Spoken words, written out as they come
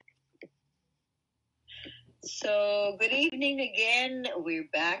So, good evening again. We're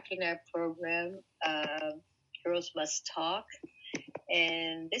back in our program, Girls Must Talk.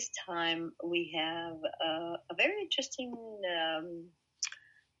 And this time we have a very interesting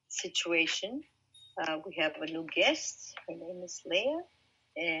situation. We have a new guest. Her name is Leah.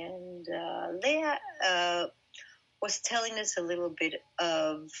 And Leah was telling us a little bit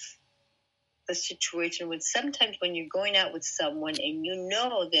of the situation with sometimes when you're going out with someone and you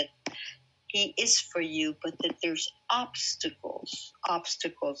know that he is for you, but that there's obstacles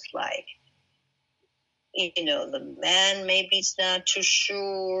like, the man maybe is not too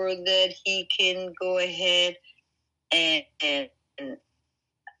sure that he can go ahead and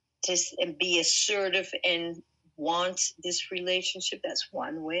just be assertive and want this relationship. That's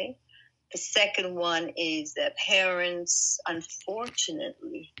one way. The second one is that parents,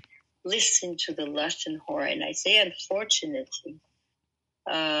 unfortunately, listen to the lust and horror. And I say unfortunately,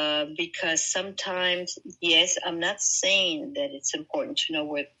 because sometimes, yes, I'm not saying that it's important to know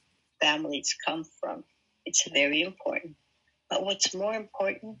where families come from. It's very important. But what's more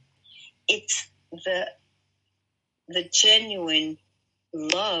important, it's the genuine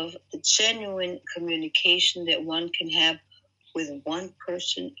love, the genuine communication that one can have with one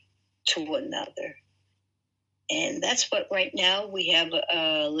person to another. And that's what right now we have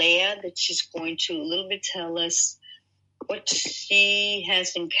Leah that she's going to a little bit tell us what she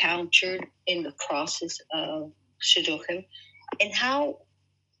has encountered in the process of shidduchim and how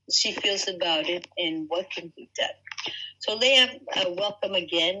she feels about it and what can be done. So Leah, welcome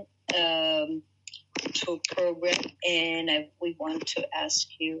again to a program, and we want to ask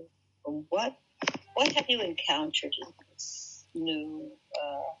you what have you encountered in this new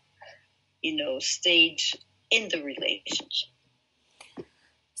stage in the relationship?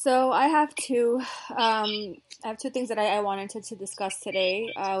 So I have two things that I wanted to discuss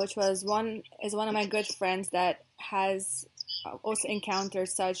today, which was one of my good friends that has also encountered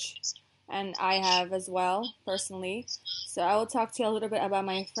such, and I have as well personally. So I will talk to you a little bit about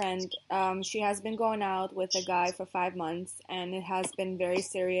my friend. She has been going out with a guy for 5 months, and it has been very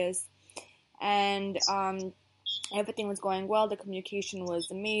serious. And everything was going well. The communication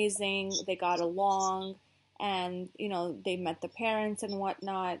was amazing. They got along. And, they met the parents and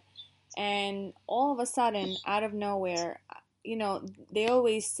whatnot. And all of a sudden, out of nowhere, they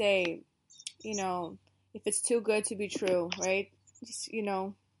always say, if it's too good to be true, right? Just,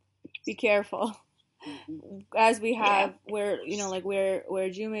 be careful. As we have, we're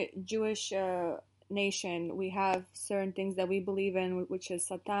Jewish nation, we have certain things that we believe in, which is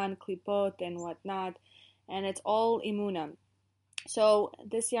Satan, Klipot, and whatnot. And it's all imuna. So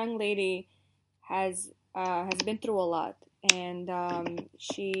this young lady has been through a lot, and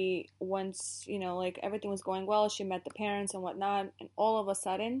she once everything was going well, she met the parents and whatnot, and all of a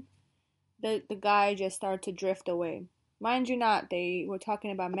sudden the guy just started to drift away. Mind you not, they were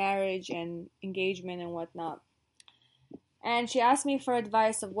talking about marriage and engagement and whatnot. And she asked me for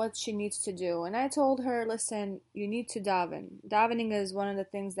advice of what she needs to do, and I told her, listen, you need to daven. Davening is one of the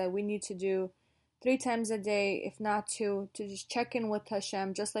things that we need to do 3 times a day, if not two, to just check in with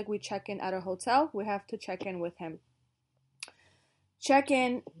Hashem, just like we check in at a hotel. We have to check in with Him. Check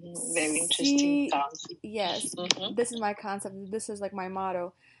in. Very interesting concept. Yes, This is my concept. This is like my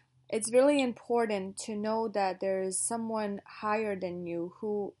motto. It's really important to know that there is someone higher than you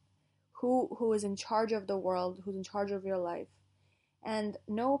who is in charge of the world, who's in charge of your life. And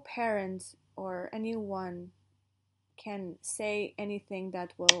no parent or anyone can say anything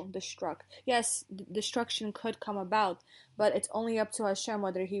that will destruct. Yes, destruction could come about, but it's only up to Hashem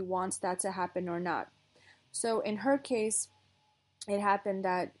whether He wants that to happen or not. So in her case, it happened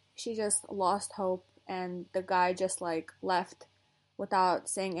that she just lost hope, and the guy just left without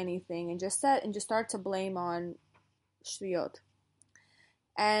saying anything, and just started to blame on Shriyot.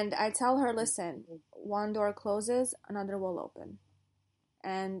 And I tell her, listen, one door closes, another will open.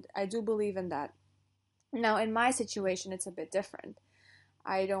 And I do believe in that. Now, in my situation, it's a bit different.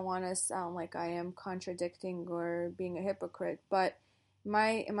 I don't want to sound like I am contradicting or being a hypocrite, but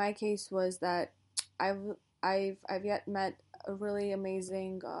my case was that I've yet met a really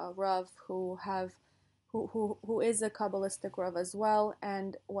amazing Rav who is a Kabbalistic Rav as well.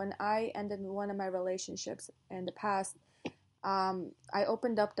 And when I ended one of my relationships in the past, I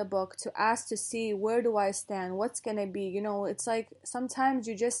opened up the book to ask to see where do I stand, what's gonna be. It's like sometimes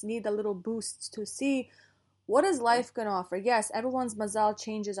you just need a little boost to see what is life gonna offer. Yes, everyone's mazal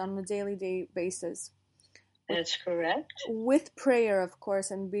changes on a daily basis. That's correct. With prayer, of course,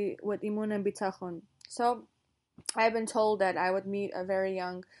 and with imun and bitachon. So I've been told that I would meet a very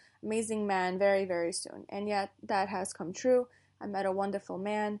young, amazing man very, very soon, and yet that has come true. I met a wonderful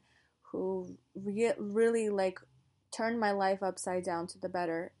man really like turned my life upside down to the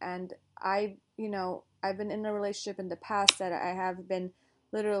better. And I've been in a relationship in the past that I have been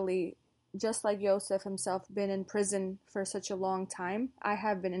literally, just like Yosef himself, been in prison for such a long time. I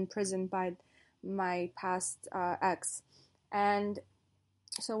have been in prison by my past ex. And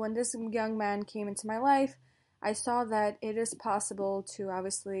so when this young man came into my life, I saw that it is possible to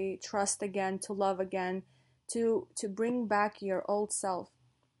obviously trust again, to love again, to bring back your old self.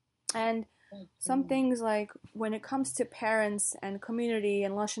 And some things, like when it comes to parents and community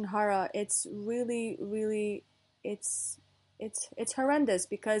and lashon hara, it's really, really, it's horrendous,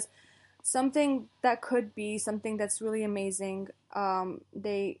 because something that could be something that's really amazing,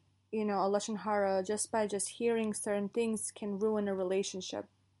 they, a lashon hara, just by just hearing certain things, can ruin a relationship.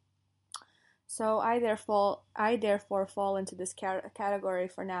 So I therefore fall into this category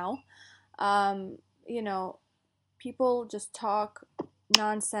for now. Um, People just talk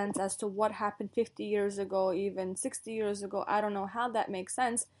nonsense as to what happened 50 years ago, even 60 years ago. I don't know how that makes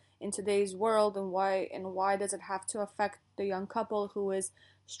sense in today's world, and why does it have to affect the young couple who is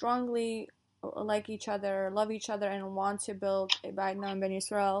strongly like each other, love each other, and want to build a Beit Noam Ben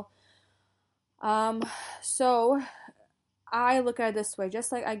Yisrael. So I look at it this way,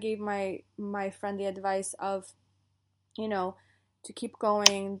 just like I gave my friend the advice of, to keep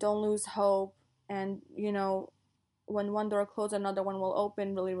going, don't lose hope, and when one door closes, another one will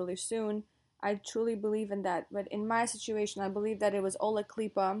open really, really soon. I truly believe in that. But in my situation, I believe that it was all a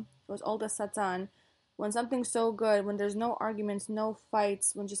klipa, it was all the satan. When something's so good, when there's no arguments, no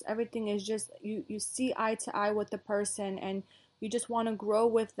fights, when just everything is just, you see eye to eye with the person, and you just want to grow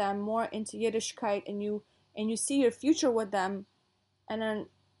with them more into Yiddishkeit, and you see your future with them, and then,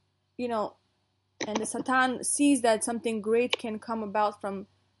 and the Satan sees that something great can come about from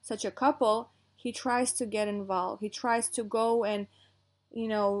such a couple, he tries to get involved. He tries to go and,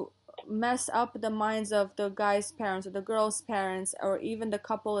 mess up the minds of the guy's parents or the girl's parents, or even the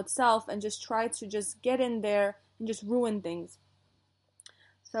couple itself, and just try to just get in there and just ruin things.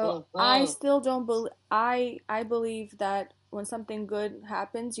 So I still don't believe, I believe that when something good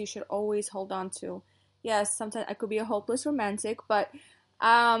happens, you should always hold on to. Yes, sometimes I could be a hopeless romantic, but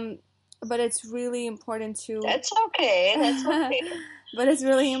it's really important to. That's okay. That's okay. But it's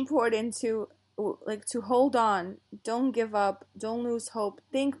really important to hold on. Don't give up. Don't lose hope.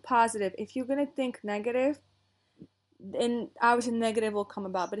 Think positive. If you're gonna think negative, then obviously negative will come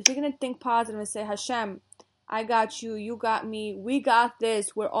about. But if you're gonna think positive and say, Hashem, I got you, you got me, we got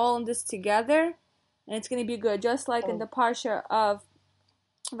this, we're all in this together, and it's gonna be good. Just like in the parsha of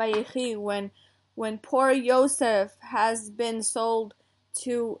Vayechi, when poor Yosef has been sold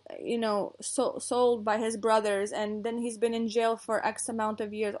to, sold by his brothers, and then he's been in jail for X amount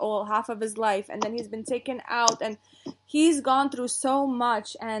of years, or half of his life, and then he's been taken out, and he's gone through so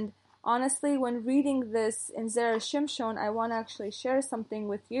much. And honestly, when reading this in Zera Shimshon, I want to actually share something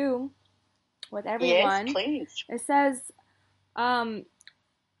with you, with everyone. Yes, please. It says,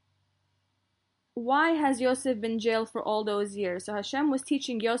 why has Yosef been jailed for all those years? So Hashem was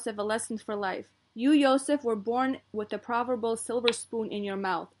teaching Yosef a lesson for life. You, Yosef, were born with the proverbial silver spoon in your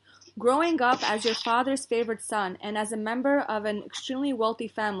mouth. Growing up as your father's favorite son and as a member of an extremely wealthy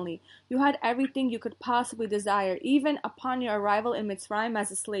family, you had everything you could possibly desire. Even upon your arrival in Mitzrayim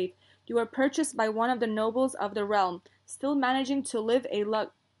as a slave, you were purchased by one of the nobles of the realm, still managing to live a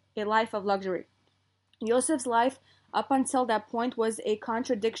life of luxury. Yosef's life up until that point was a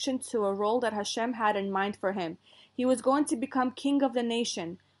contradiction to a role that Hashem had in mind for him. He was going to become king of the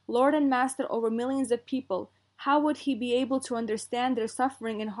nation, Lord and master over millions of people. How would he be able to understand their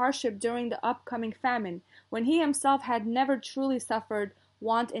suffering and hardship during the upcoming famine, when he himself had never truly suffered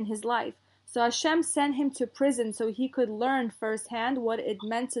want in his life? So Hashem sent him to prison so he could learn firsthand what it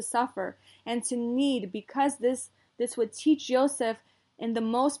meant to suffer and to need, because this would teach Yosef in the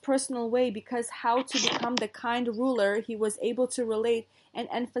most personal way, because how to become the kind ruler he was able to relate and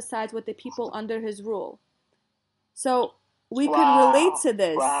emphasize with the people under his rule. So we could relate to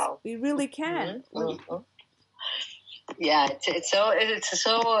this. Wow. We really can. Mm-hmm. Yeah, it's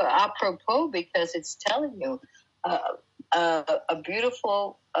so apropos, because it's telling you a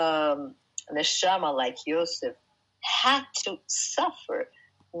beautiful neshama like Yosef had to suffer.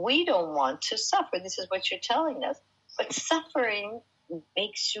 We don't want to suffer. This is what you're telling us. But suffering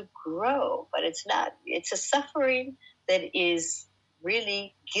makes you grow. But it's not. It's a suffering that is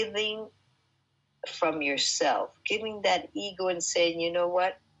really giving from yourself, giving that ego and saying, you know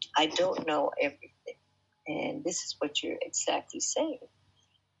what, I don't know everything. And this is what you're exactly saying.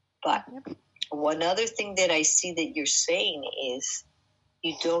 But one other thing that I see that you're saying is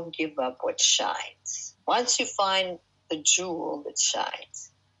you don't give up what shines. Once you find the jewel that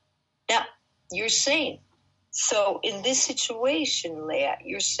shines, Now, you're saying, so in this situation, Leah,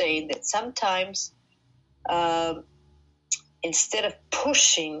 you're saying that sometimes instead of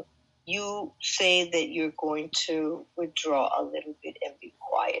pushing, you say that you're going to withdraw a little bit and be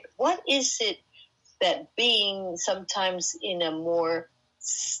quiet. What is it that being sometimes in a more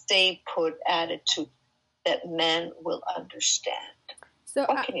stay put attitude that men will understand? So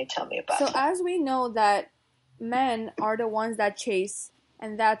what can you tell me about that? So as we know that men are the ones that chase,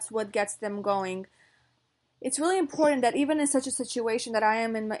 and that's what gets them going, it's really important that even in such a situation that I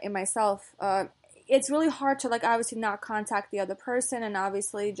am in myself, it's really hard to like obviously not contact the other person and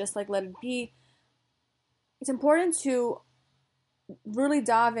obviously just like let it be. It's important to really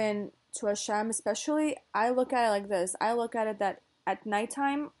dive in to Hashem, especially. I look at it like this. I look at it that at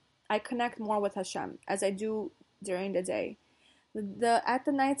nighttime I connect more with Hashem as I do during the day. At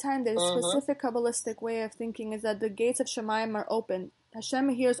the nighttime, the specific Kabbalistic way of thinking is that the gates of Shemayim are open. Hashem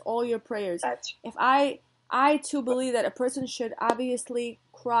hears all your prayers. If I too believe that a person should obviously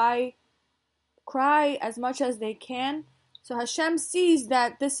cry as much as they can. So Hashem sees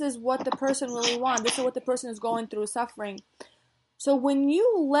that this is what the person really wants. This is what the person is going through, suffering. So when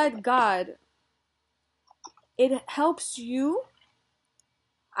you let God, it helps you.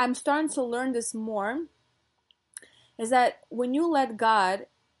 I'm starting to learn this more. Is that when you let God,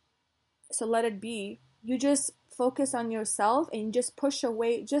 so let it be, you just focus on yourself and you just push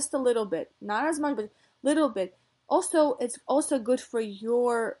away just a little bit. Not as much, but a little bit. Also, it's also good for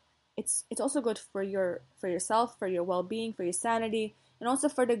your, it's also good for yourself, for your well-being, for your sanity, and also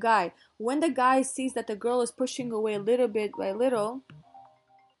for the guy. When the guy sees that the girl is pushing away little bit by little,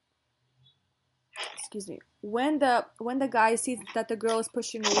 when the guy sees that the girl is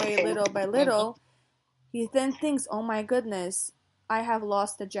pushing away little by little, he then thinks, oh my goodness, I have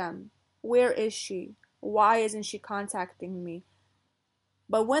lost a gem. Where is she? Why isn't she contacting me?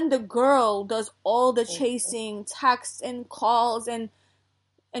 But when the girl does all the chasing, texts and calls and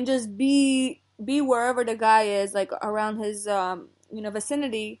just be wherever the guy is, like around his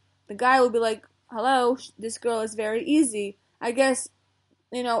vicinity, the guy will be like, hello, this girl is very easy. I guess,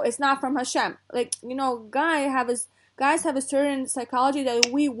 it's not from Hashem. Like, guys have a certain psychology that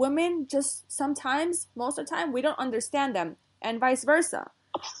we women just sometimes, most of the time, we don't understand them, and vice versa.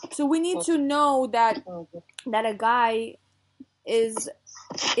 So we need to know that a guy is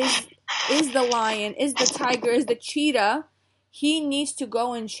the lion, is the tiger, is the cheetah. He needs to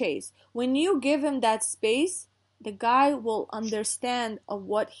go and chase. When you give him that space, the guy will understand of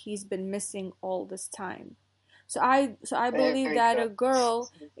what he's been missing all this time. So I believe that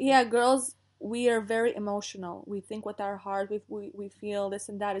girls, we are very emotional. We think with our heart. We feel this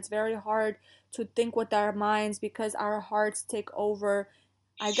and that. It's very hard to think with our minds because our hearts take over.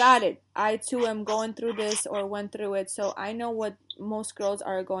 I got it. I too am going through this or went through it. So I know what most girls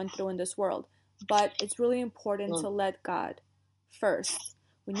are going through in this world. But it's really important to let God first.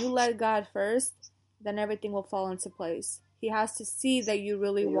 When you let God first, then everything will fall into place. He has to see that you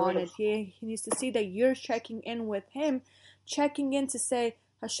really want it. He needs to see that you're checking in with him, checking in to say,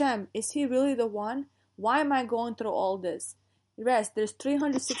 Hashem, is he really the one? Why am I going through all this? Rest, there's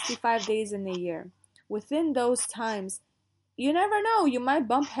 365 days in a year. Within those times, you never know. You might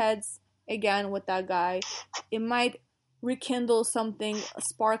bump heads again with that guy. It might rekindle something, a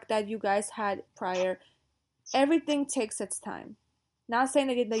spark that you guys had prior. Everything takes its time. Not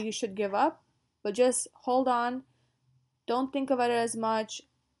saying that you should give up, but just hold on. Don't think about it as much,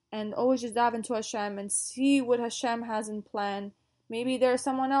 and always just dive into Hashem and see what Hashem has in plan. Maybe there's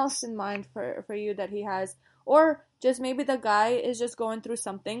someone else in mind for you that he has, or just maybe the guy is just going through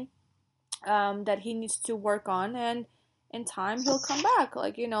something that he needs to work on, and in time he'll come back.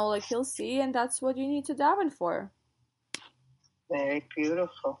 Like he'll see, and that's what you need to dive in for. Very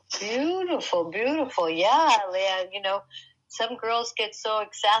beautiful, beautiful. Yeah, Leah. Some girls get so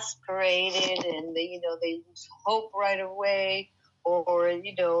exasperated and they lose hope right away, or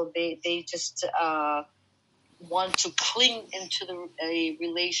they just want to cling into a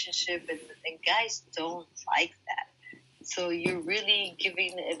relationship, and guys don't like that. So you're really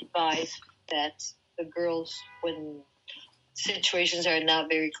giving advice that the girls, when situations are not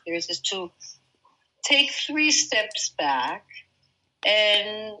very clear, is to take 3 steps back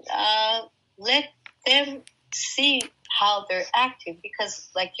and let them see how they're acting, because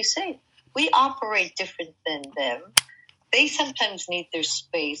like you say, we operate different than them. They sometimes need their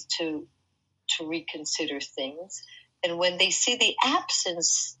space to reconsider things, and when they see the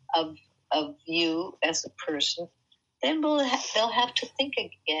absence of you as a person, then they'll have to think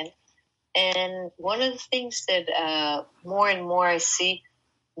again. And one of the things that more and more I see,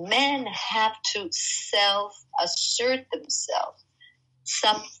 men have to self-assert themselves.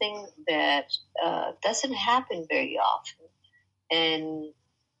 something that doesn't happen very often.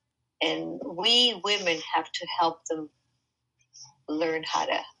 And we women have to help them learn how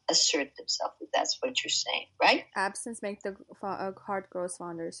to assert themselves. If that's what you're saying, right? Absence make the heart grows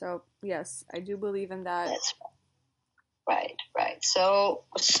fonder. So yes, I do believe in that. That's right. So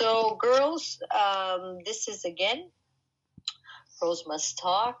girls, this is again Girls Must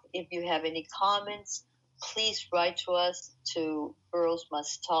Talk. If you have any comments, please write to us to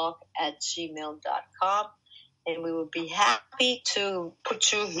girlsmusttalk@gmail.com. And we would be happy to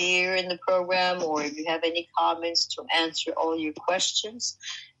put you here in the program, or if you have any comments, to answer all your questions.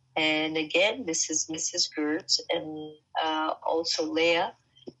 And again, this is Mrs. Gertz and also Leah.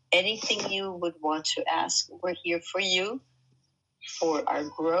 Anything you would want to ask, we're here for you, for our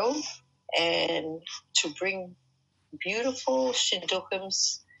growth, and to bring beautiful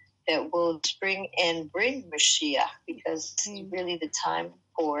shidduchims that will bring Mashiach, because it's really the time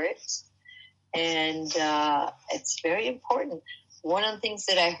for it. And it's very important. One of the things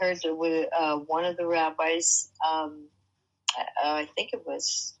that I heard with one of the rabbis, I think it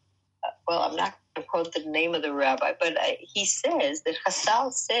was, I'm not going to quote the name of the rabbi, but he says that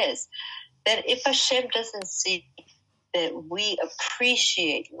Chazal says that if Hashem doesn't see that we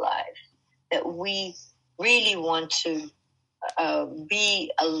appreciate life, that we really want to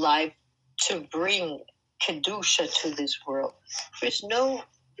be alive to bring Kedusha to this world, there's no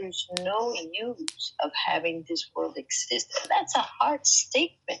use of having this world exist. And that's a hard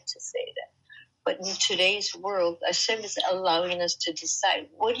statement to say that. But in today's world, Hashem is allowing us to decide,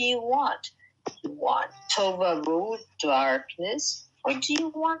 what do you want? Do you want tovaru, darkness, or do you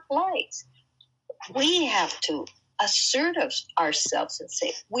want light? We have to assert ourselves and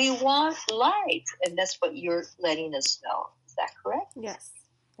say, we want light. And that's what you're letting us know. Is that correct? Yes,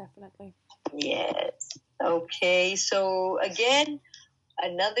 definitely. Yes. Okay. So again,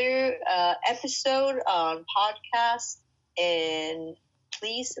 another episode on podcast, and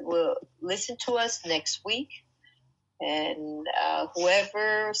please listen to us next week. And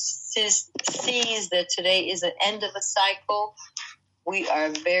whoever sees that today is an end of a cycle, we are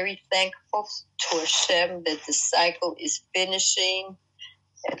very thankful to Hashem that the cycle is finishing,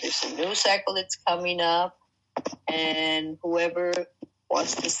 and there's a new cycle that's coming up. And whoever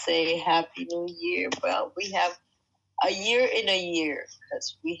wants to say Happy New Year, well, we have a year in a year,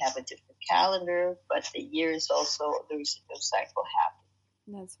 because we have a different calendar, but the year is also, there's a new cycle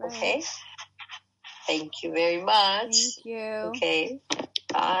happening. That's right. Okay? Thank you very much. Thank you. Okay.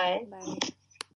 Bye. Bye.